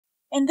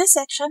In this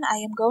section, I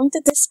am going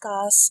to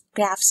discuss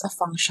graphs of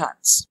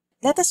functions.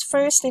 Let us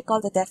first recall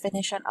the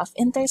definition of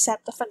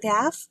intercept of a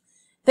graph.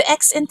 The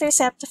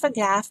x-intercept of a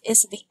graph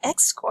is the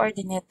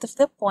x-coordinate of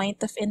the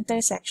point of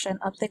intersection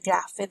of the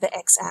graph with the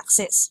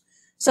x-axis.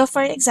 So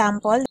for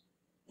example,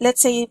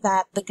 let's say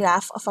that the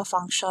graph of a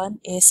function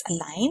is a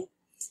line,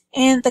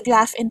 and the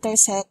graph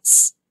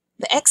intersects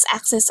the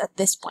x-axis at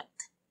this point,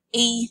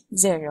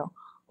 a0.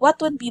 What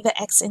would be the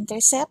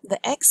x-intercept? The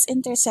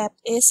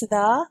x-intercept is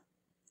the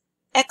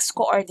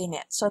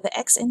x-coordinate. So the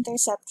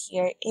x-intercept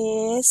here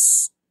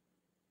is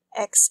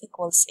x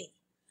equals a.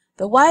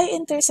 The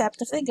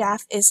y-intercept of the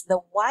graph is the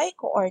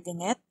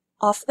y-coordinate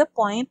of the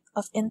point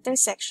of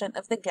intersection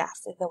of the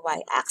graph with the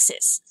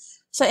y-axis.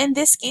 So in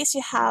this case,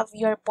 you have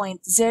your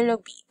point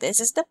 0b. This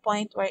is the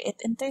point where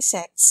it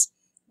intersects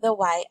the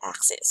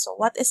y-axis. So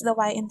what is the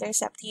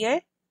y-intercept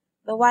here?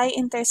 The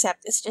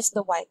y-intercept is just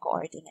the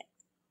y-coordinate.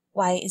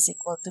 Y is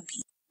equal to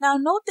b. Now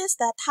notice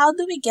that how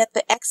do we get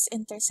the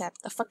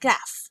x-intercept of a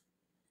graph?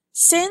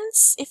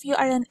 Since if you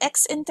are an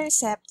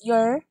x-intercept,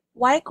 your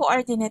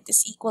y-coordinate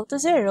is equal to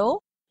 0,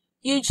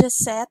 you just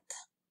set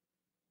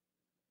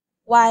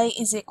y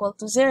is equal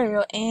to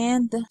 0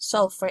 and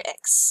solve for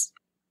x.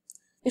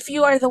 If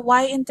you are the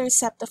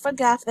y-intercept of a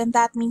graph, then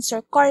that means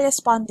your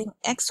corresponding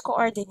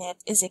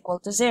x-coordinate is equal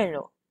to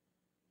 0.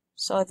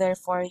 So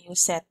therefore, you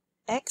set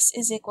x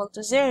is equal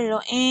to 0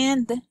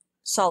 and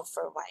solve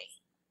for y.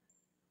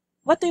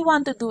 What we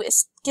want to do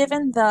is,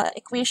 given the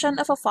equation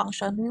of a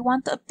function, we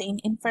want to obtain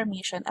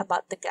information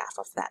about the graph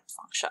of that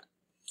function.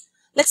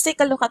 Let's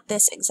take a look at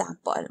this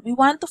example. We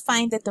want to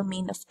find the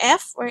domain of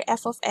f, where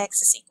f of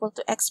x is equal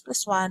to x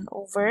plus 1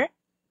 over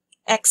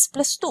x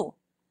plus 2.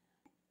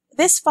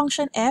 This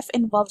function f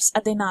involves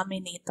a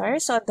denominator,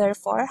 so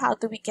therefore, how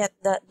do we get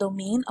the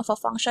domain of a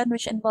function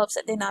which involves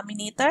a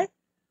denominator?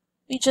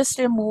 We just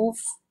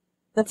remove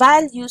the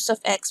values of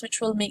x, which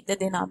will make the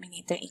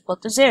denominator equal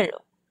to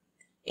 0.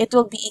 It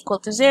will be equal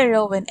to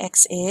 0 when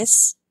x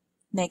is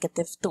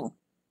negative 2.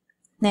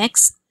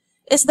 Next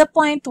is the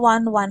point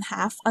 1,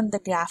 1/2 on the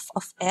graph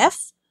of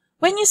f.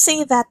 When you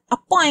say that a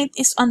point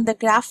is on the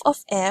graph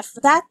of f,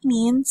 that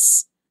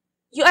means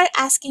you are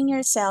asking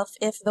yourself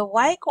if the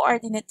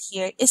y-coordinate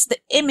here is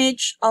the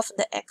image of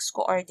the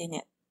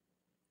x-coordinate.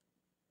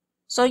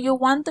 So you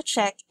want to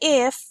check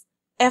if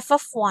f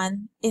of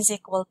 1 is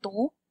equal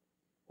to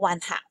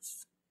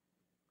 1/2.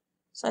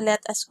 So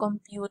let us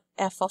compute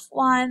f of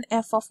 1.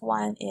 f of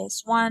 1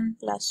 is 1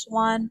 plus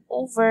 1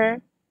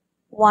 over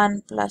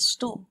 1 plus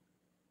 2.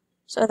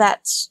 So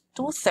that's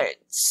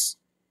 2/3.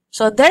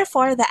 So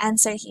therefore, the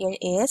answer here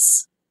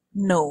is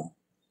no.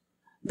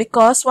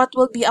 Because what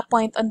will be a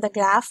point on the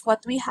graph?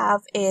 What we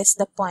have is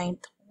the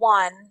point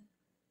 1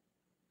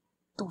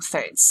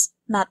 2/3,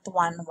 not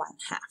 1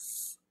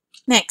 1/2.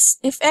 Next,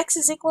 if x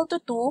is equal to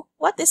 2,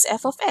 what is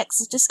f of x?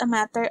 It's just a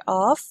matter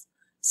of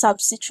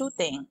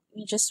substituting.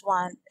 We just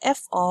want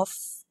f of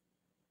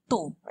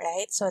 2,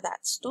 right? So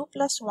that's 2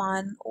 plus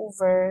 1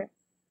 over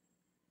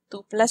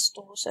 2 plus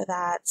 2, so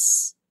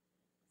that's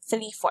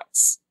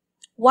 3/4.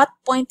 What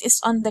point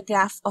is on the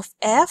graph of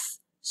f?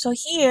 So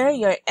here,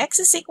 your x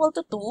is equal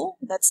to 2,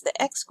 that's the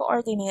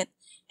x-coordinate,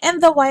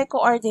 and the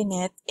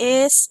y-coordinate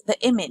is the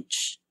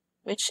image,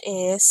 which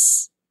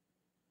is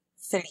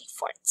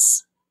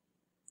 3/4.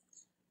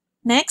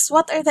 Next,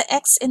 what are the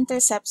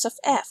x-intercepts of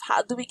f?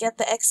 How do we get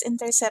the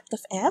x-intercept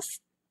of f?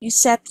 You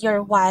set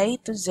your y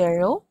to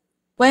 0.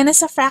 When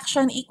is a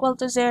fraction equal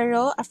to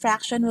 0? A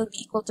fraction will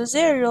be equal to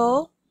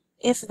 0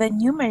 if the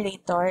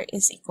numerator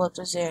is equal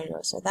to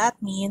 0. So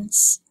that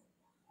means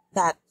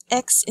that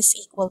x is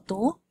equal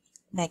to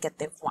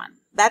negative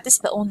 1. That is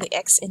the only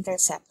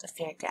x-intercept of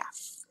your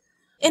graph.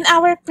 In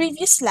our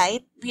previous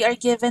slide, we are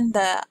given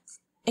the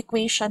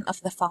equation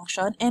of the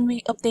function and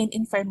we obtained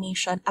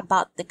information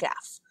about the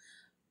graph.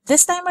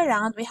 This time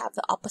around, we have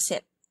the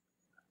opposite.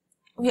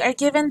 We are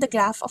given the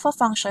graph of a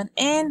function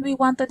and we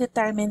want to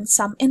determine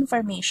some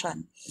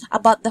information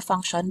about the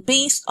function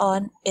based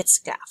on its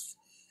graph.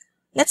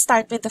 Let's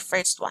start with the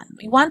first one.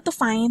 We want to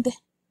find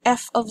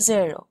f of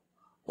 0.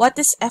 What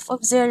is f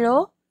of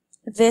 0?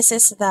 This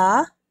is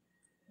the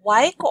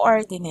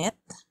y-coordinate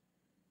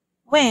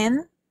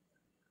when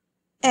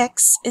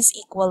x is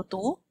equal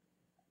to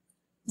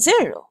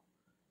 0.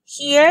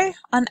 Here,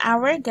 on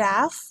our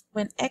graph,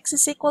 when x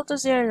is equal to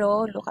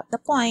 0, look at the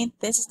point.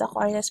 This is the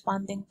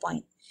corresponding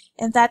point.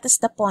 And that is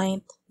the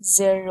point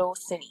 0,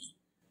 3.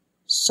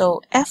 So,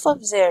 f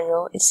of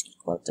 0 is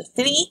equal to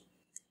 3.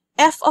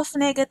 f of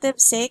negative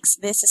 6,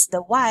 this is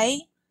the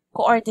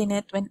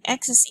y-coordinate when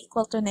x is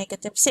equal to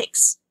negative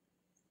 6.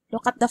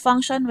 Look at the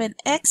function when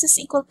x is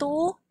equal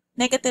to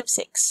negative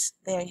 6.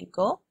 There you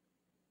go.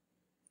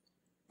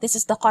 This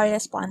is the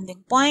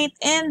corresponding point,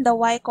 and the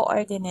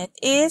y-coordinate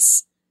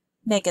is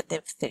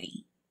negative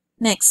 3.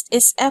 Next,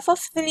 is f of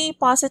 3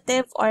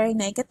 positive or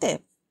negative?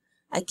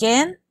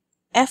 Again,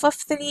 f of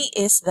 3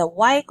 is the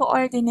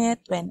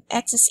y-coordinate when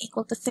x is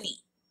equal to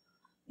 3.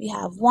 We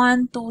have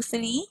 1, 2,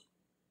 3.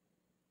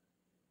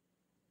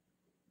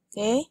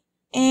 Okay,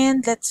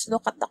 And let's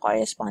look at the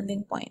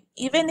corresponding point.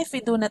 Even if we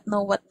do not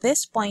know what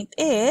this point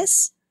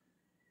is,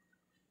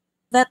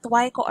 that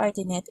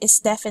y-coordinate is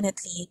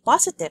definitely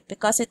positive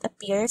because it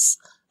appears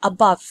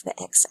above the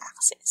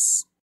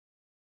x-axis.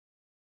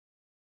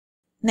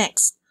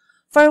 Next,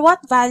 for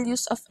what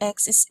values of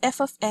x is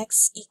f of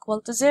x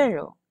equal to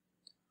 0?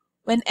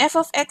 When f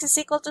of x is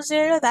equal to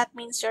 0, that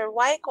means your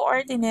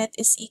y-coordinate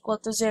is equal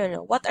to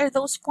 0. What are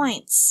those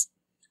points?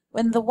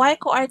 When the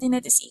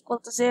y-coordinate is equal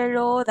to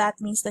 0, that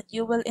means that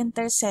you will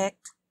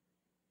intersect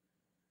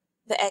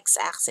the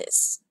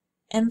x-axis.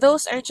 And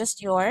those are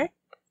just your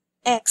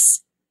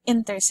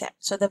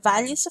x-intercept. So the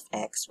values of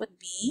x would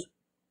be,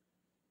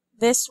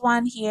 this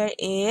one here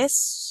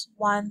is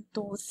 1,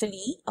 2,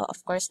 3. Oh,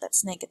 of course,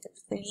 that's negative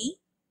 3.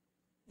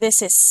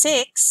 This is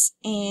 6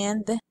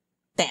 and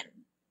 10.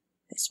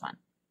 This one.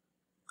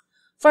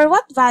 For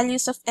what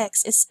values of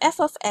x is f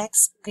of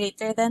x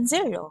greater than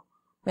 0?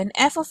 When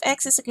f of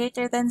x is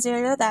greater than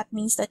 0, that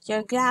means that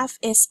your graph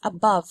is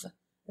above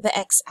the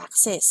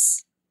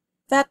x-axis.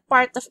 That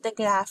part of the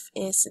graph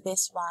is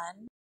this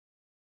one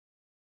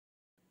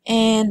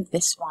and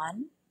this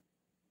one.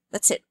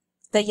 That's it,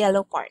 the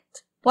yellow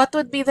part. What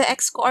would be the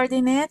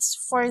x-coordinates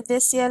for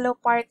this yellow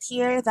part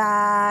here?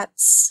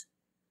 That's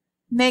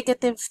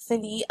negative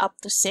 3 up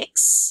to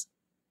 6.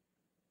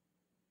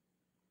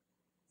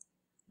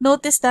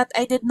 Notice that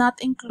I did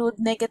not include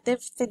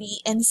negative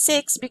 3 and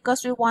 6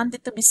 because we want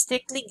it to be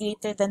strictly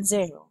greater than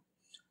 0.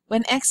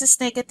 When x is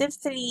negative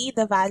 3,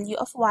 the value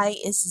of y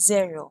is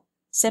 0.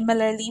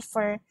 Similarly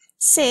for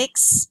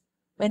 6,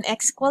 when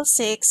x equals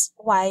 6,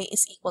 y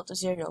is equal to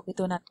 0. We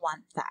do not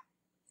want that.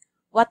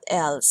 What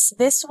else?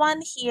 This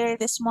one here,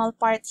 this small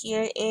part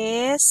here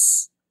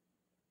is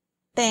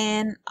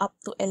 10 up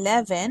to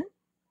 11.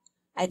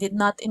 I did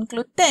not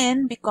include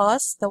 10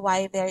 because the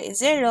y there is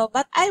 0,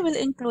 but I will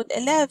include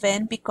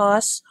 11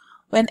 because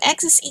when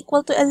x is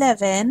equal to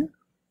 11,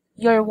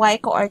 your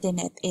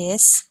y-coordinate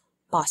is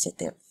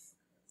positive.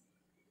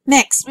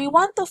 Next, we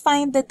want to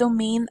find the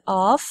domain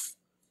of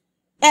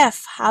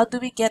f. How do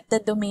we get the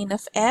domain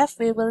of f?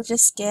 We will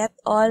just get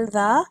all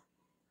the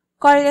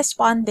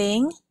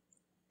corresponding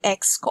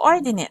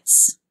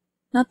x-coordinates.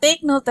 Now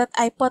take note that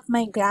I put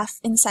my graph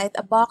inside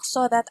a box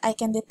so that I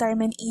can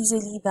determine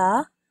easily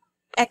the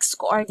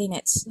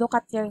x-coordinates. Look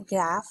at your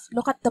graph.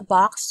 Look at the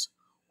box.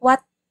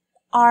 What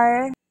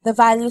are the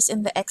values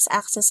in the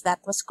x-axis that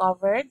was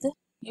covered?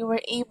 You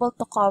were able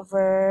to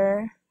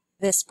cover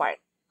this part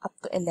up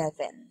to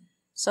 11.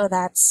 So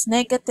that's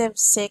negative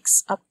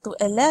 6 up to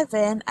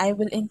 11. I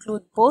will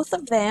include both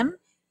of them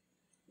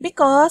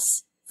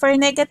because for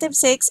negative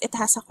 6, it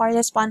has a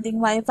corresponding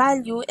y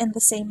value and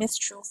the same is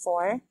true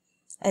for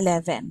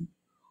 11.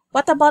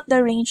 What about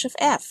the range of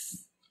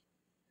f?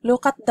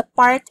 Look at the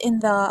part in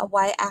the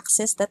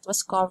y-axis that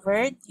was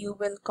covered. You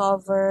will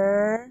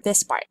cover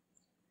this part.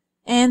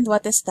 And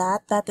what is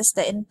that? That is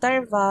the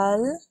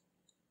interval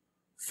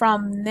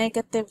from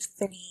negative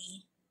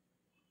 3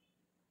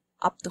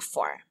 up to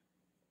 4.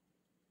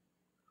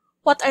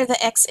 What are the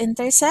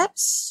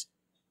x-intercepts?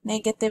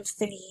 Negative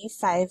 3,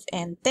 5,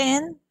 and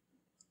 10.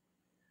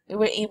 We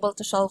were able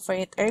to solve for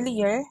it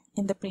earlier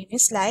in the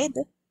previous slide.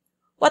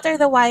 What are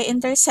the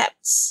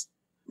y-intercepts?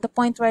 The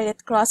point where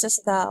it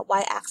crosses the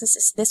y-axis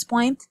is this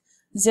point,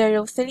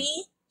 0,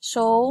 3.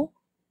 So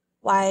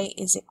y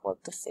is equal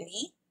to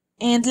 3.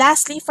 And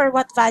lastly, for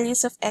what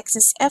values of x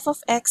is f of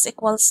x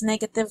equals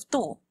negative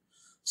 2?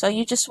 So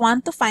you just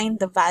want to find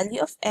the value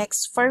of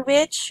x for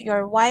which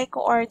your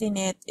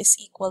y-coordinate is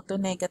equal to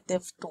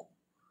negative 2.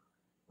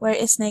 Where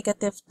is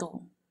negative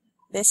 2?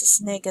 This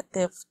is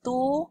negative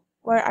 2.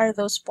 Where are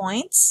those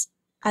points?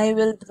 I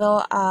will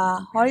draw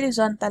a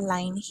horizontal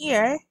line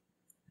here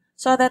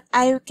so that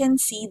I can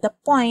see the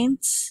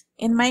points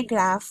in my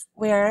graph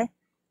where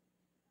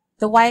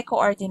the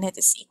y-coordinate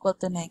is equal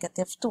to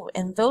negative 2.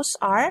 And those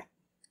are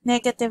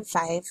negative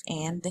 5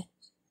 and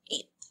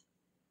 8.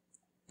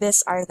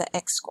 These are the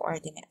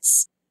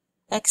x-coordinates.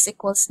 X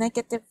equals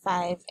negative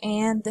 5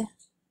 and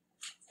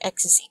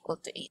x is equal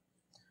to 8.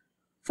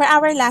 For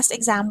our last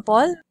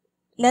example,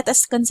 let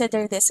us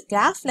consider this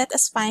graph. Let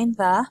us find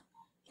the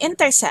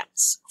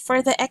intercepts.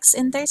 For the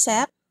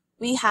x-intercept,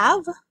 we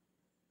have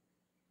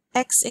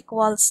x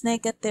equals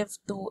negative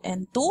 2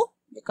 and 2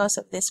 because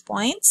of these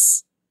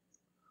points.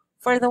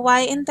 For the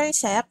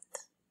y-intercept,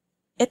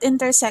 it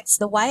intersects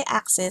the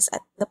y-axis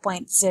at the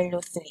point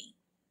 0, 3.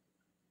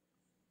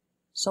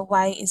 So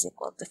y is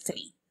equal to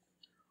 3.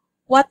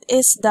 What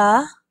is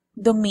the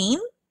domain?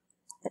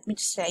 Let me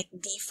just write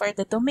D for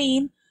the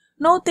domain.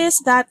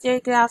 Notice that your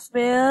graph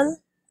will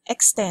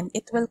extend.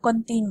 It will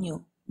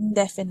continue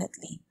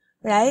indefinitely,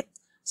 right?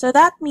 So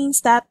that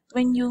means that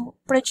when you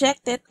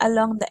project it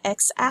along the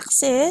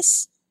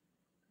x-axis,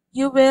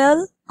 you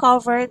will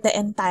cover the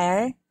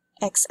entire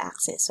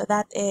x-axis. So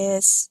that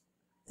is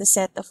the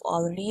set of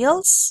all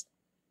reals.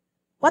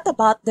 What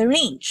about the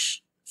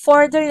range?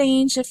 For the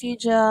range, if you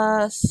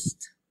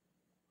just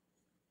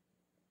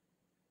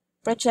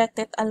project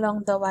it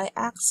along the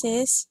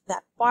y-axis,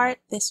 that part,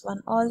 this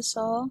one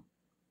also,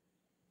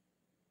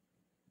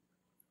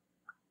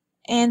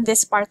 And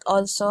this part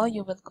also,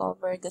 you will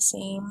cover the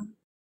same.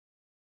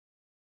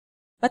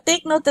 But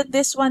take note that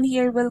this one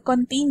here will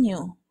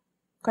continue,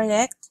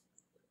 correct?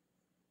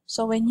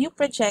 So when you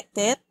project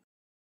it,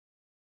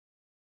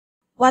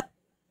 what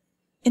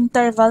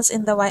intervals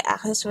in the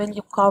y-axis will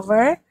you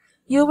cover?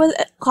 You will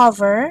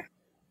cover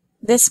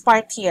this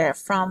part here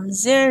from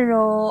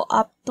 0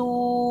 up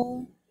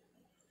to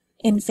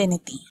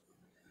infinity.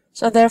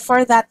 So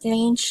therefore, that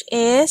range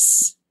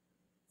is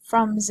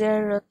from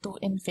 0 to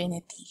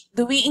infinity.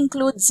 Do we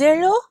include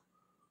 0?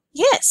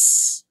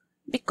 Yes,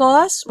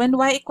 because when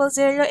y equals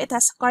 0, it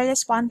has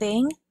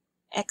corresponding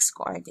x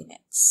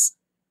coordinates.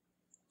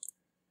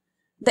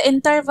 The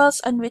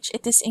intervals on which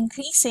it is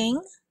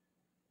increasing,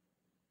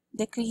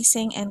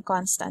 decreasing, and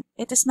constant.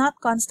 It is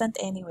not constant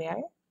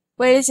anywhere.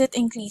 Where is it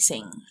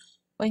increasing?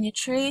 When you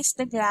trace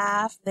the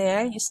graph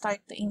there, you start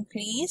to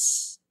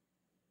increase.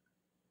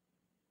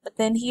 But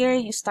then here,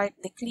 you start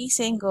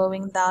decreasing,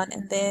 going down,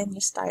 and then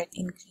you start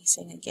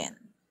increasing again.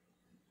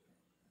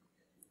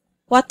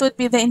 What would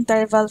be the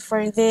interval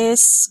for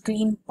this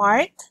green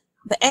part?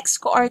 The x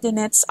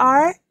coordinates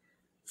are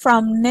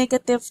from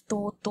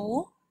 -2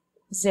 to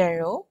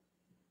 0.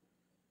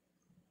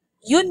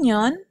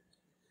 Union,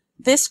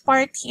 this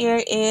part here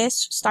is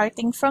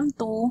starting from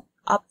 2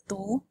 up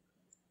to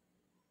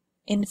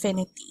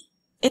infinity.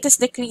 It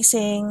is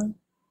decreasing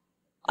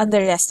on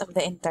the rest of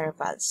the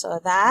interval.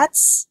 So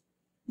that's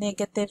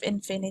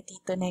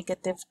 -infinity to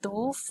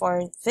 -2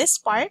 for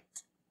this part.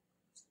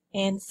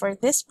 And for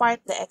this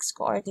part, the x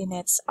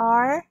coordinates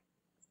are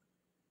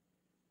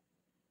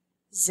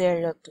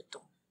 0 to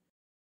 2.